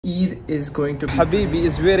Eid is going to be. Habibi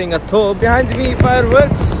is wearing a thobe. Behind me,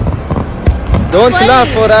 fireworks. Don't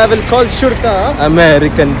laugh or I will call Shurta.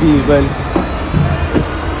 American people.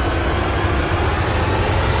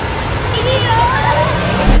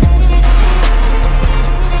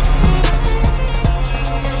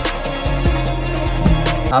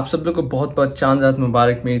 आप सब लोग को बहुत बहुत चांद रात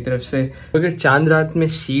मुबारक मेरी तरफ से। अगर चांद रात में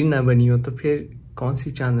शीर ना बनी हो तो फिर कौन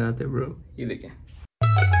सी चांद रात है ब्रो। ये देखें।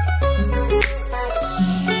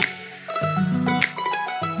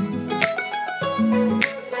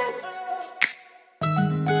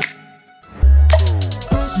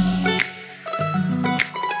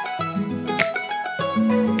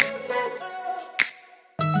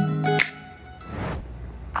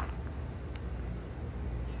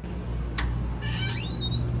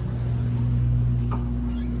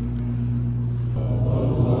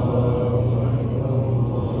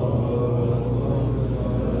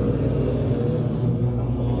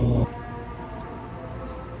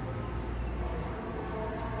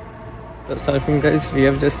 Starting guys, we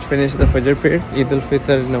have just finished the Fajr prayer. Eid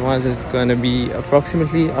al-Fitr namaz is gonna be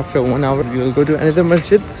approximately after 1 hour. We will go to another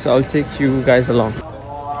masjid, so I'll take you guys along.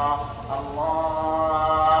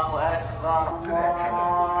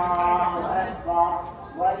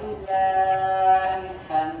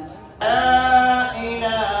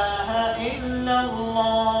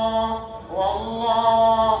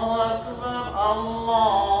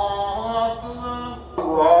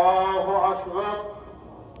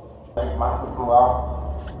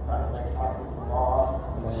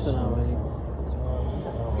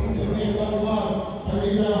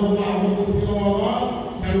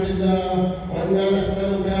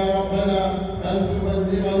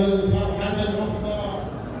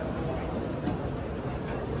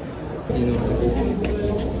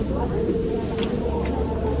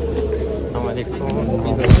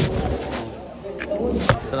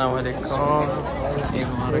 Assalamu alaikum. Eid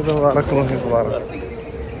Mubarak.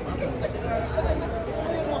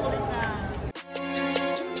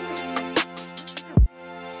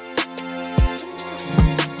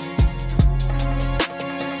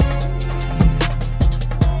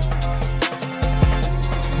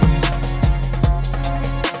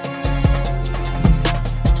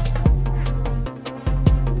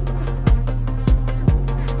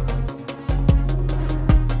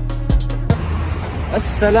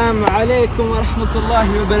 Assalamu alaikum wa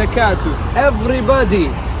rahmatullahi wa barakatuh. Everybody,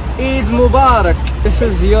 Eid Mubarak. This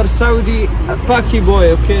is your Saudi Paki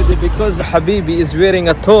boy, okay? Because Habibi is wearing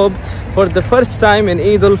a thobe for the first time in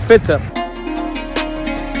Eid al-Fitr.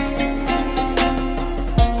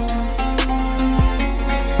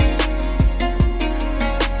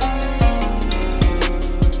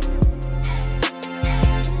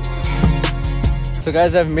 So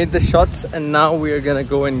guys, I've made the shots and now we are gonna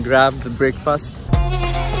go and grab the breakfast.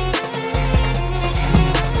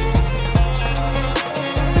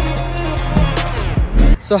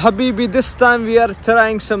 So Habibi, this time we are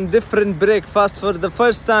trying some different breakfast for the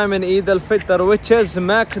first time in Eid al-Fitr, which is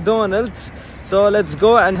McDonald's. So let's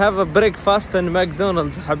go and have a breakfast in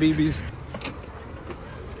McDonald's, Habibis.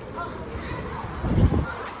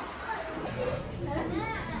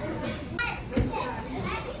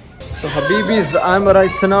 So Habibis, I'm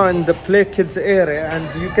right now in the Play Kids area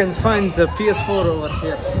and you can find the PS4 over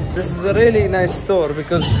here. This is a really nice store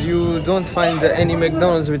because you don't find any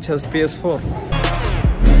McDonald's which has PS4.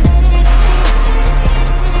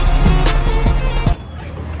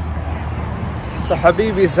 So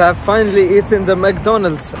Habibis, I have finally eaten the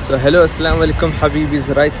McDonald's. So hello, assalamu alaikum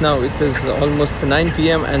Habibis. Right now it is almost 9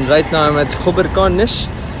 PM and right now I'm at khobar Cornish.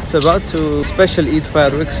 It's about to special Eid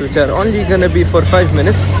fireworks which are only gonna be for 5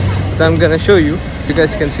 minutes. But I'm gonna show you. You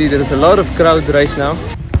guys can see there's a lot of crowd right now.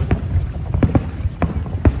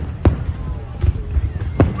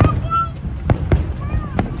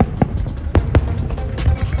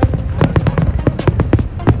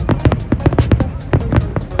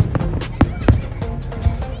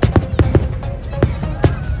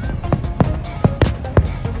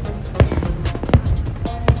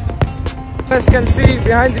 You guys can see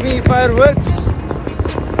behind me fireworks.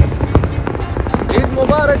 Eid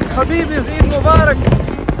Mubarak, Habibis, Eid Mubarak.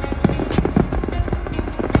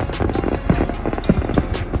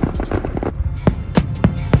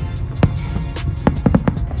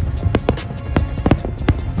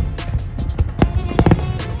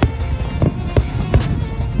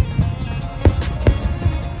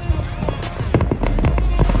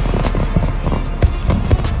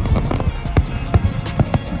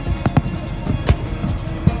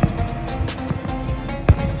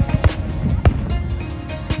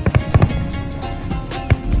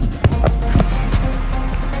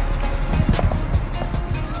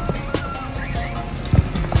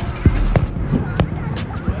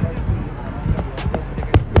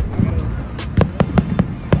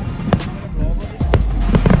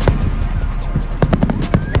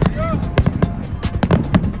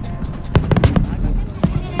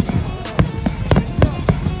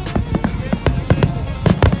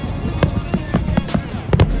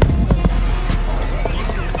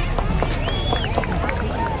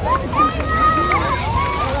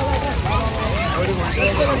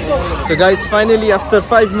 So guys, finally after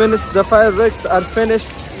 5 minutes the fireworks are finished.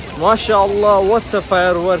 MashaAllah, what a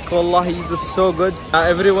firework. Wallahi, it is so good.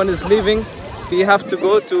 Everyone is leaving. We have to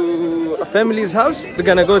go to a family's house. We're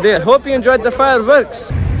gonna go there. Hope you enjoyed the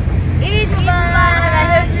fireworks. Eid Mubarak.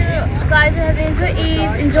 I hope you guys are having a good Eid.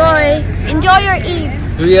 Enjoy your Eid.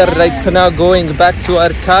 We are right now going back to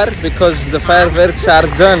our car because the fireworks are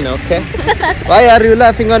done, okay? Why are you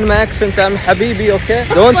laughing on my accent? I'm Habibi, okay?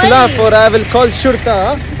 Don't laugh or I will call Shurta.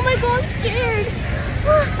 Huh? Oh my god, I'm scared.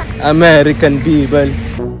 American people.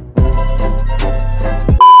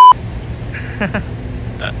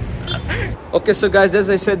 Okay, so guys, as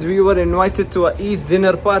I said, we were invited to a Eid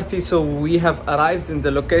dinner party, so we have arrived in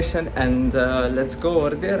the location and let's go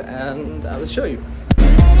over there and I will show you.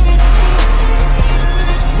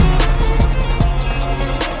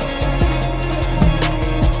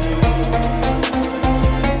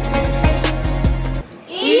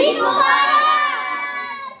 Eid Mubarak.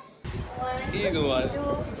 Eid Mubarak.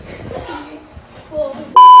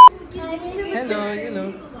 Hello, hello.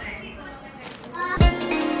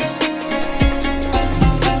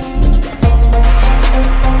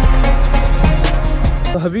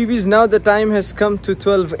 So Habibis, now the time has come to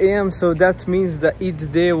 12 AM, so that means the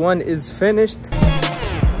Eid day 1 is finished.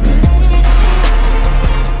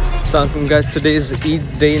 Assalamualaikum guys, today is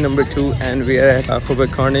Eid day number 2 and we are at khobar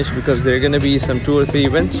Cornish because there are gonna be some 2 or 3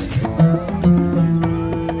 events.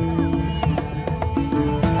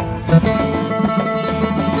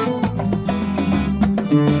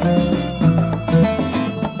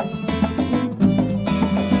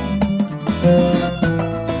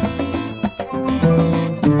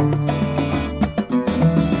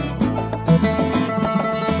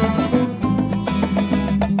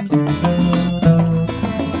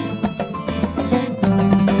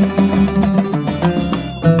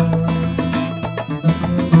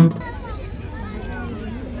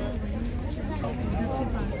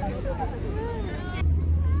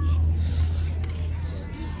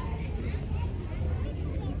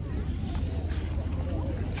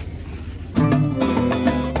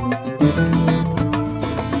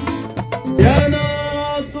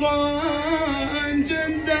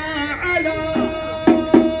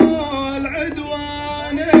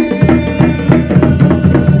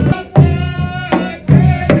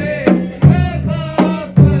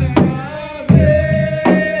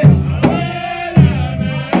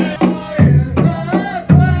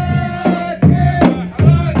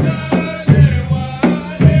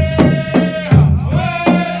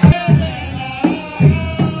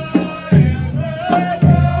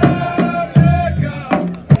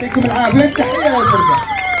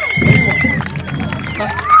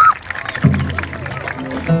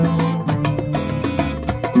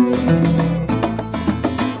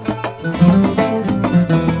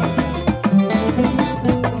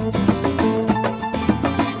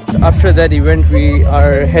 After that event, we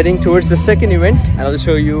are heading towards the second event and I'll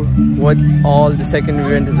show you what all the second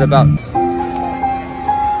event is about.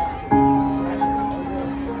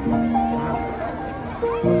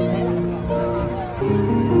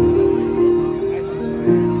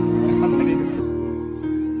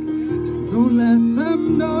 Don't let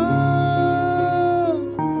them know.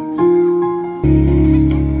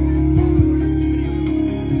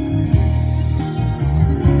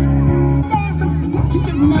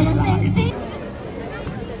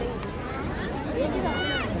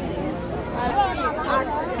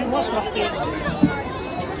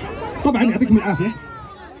 طبعا يعطيكم العافية.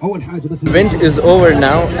 أول حاجة بس. Event is over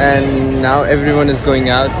now and now everyone is going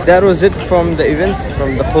out. That was it from the events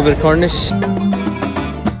from the khobar Cornish.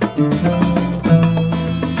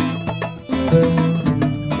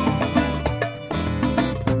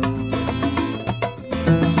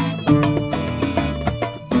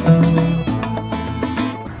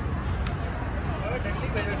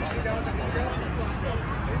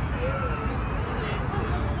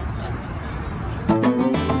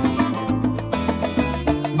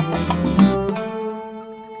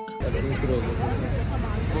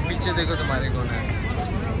 पीछे देखो तुम्हारे कौन है।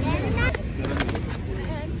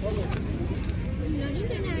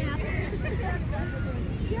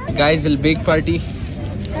 Guys, a big party.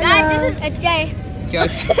 Guys, this is Ajay. क्या?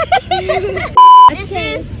 This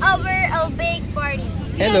is our big party.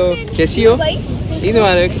 Hello, कैसी हो? ईद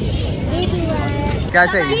मुबारक। क्या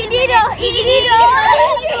चाहिए?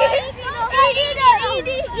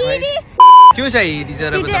 क्यों चाहिए ईदी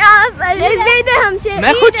जरा बताओ। हमसे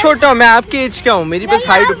मैं खुद छोटा हूँ, मैं आपके एज का हूँ, मेरी बस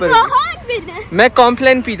हाइट ऊपर है। मैं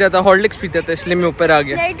कॉम्प्लेन पीता था, हॉर्लिक्स पीता था, इसलिए मैं ऊपर आ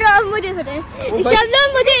गया। नहीं तो अब मुझे पता है। सब लोग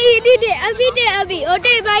मुझे ईदी दे, अभी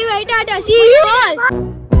okay bye bye Tata C you all.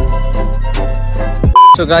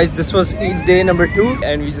 So guys, this was Eid day number 2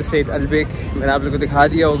 and we just ate al-Bik. मैंने आप लोगों को दिखा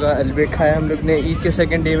दिया होगा, al-Bik खाया हम लोग ने ईद के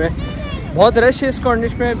सेकंड डे में। बहुत रश है इस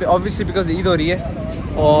कॉर्निश में, obviously because ईद हो रही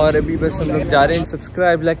है। और अभी बस हम लोग जा रहे हैं।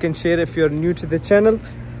 Subscribe, like and share if you're new to the channel,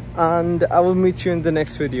 and I will meet you in the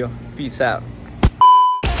next video. Peace out.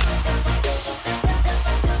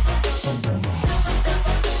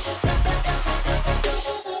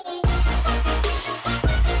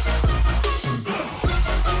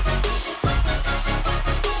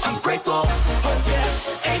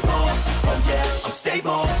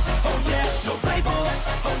 Stable, oh yeah, no label,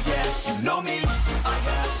 oh yeah, you know me, I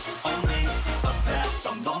have only a path,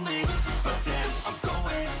 I'm lonely, but damn, I'm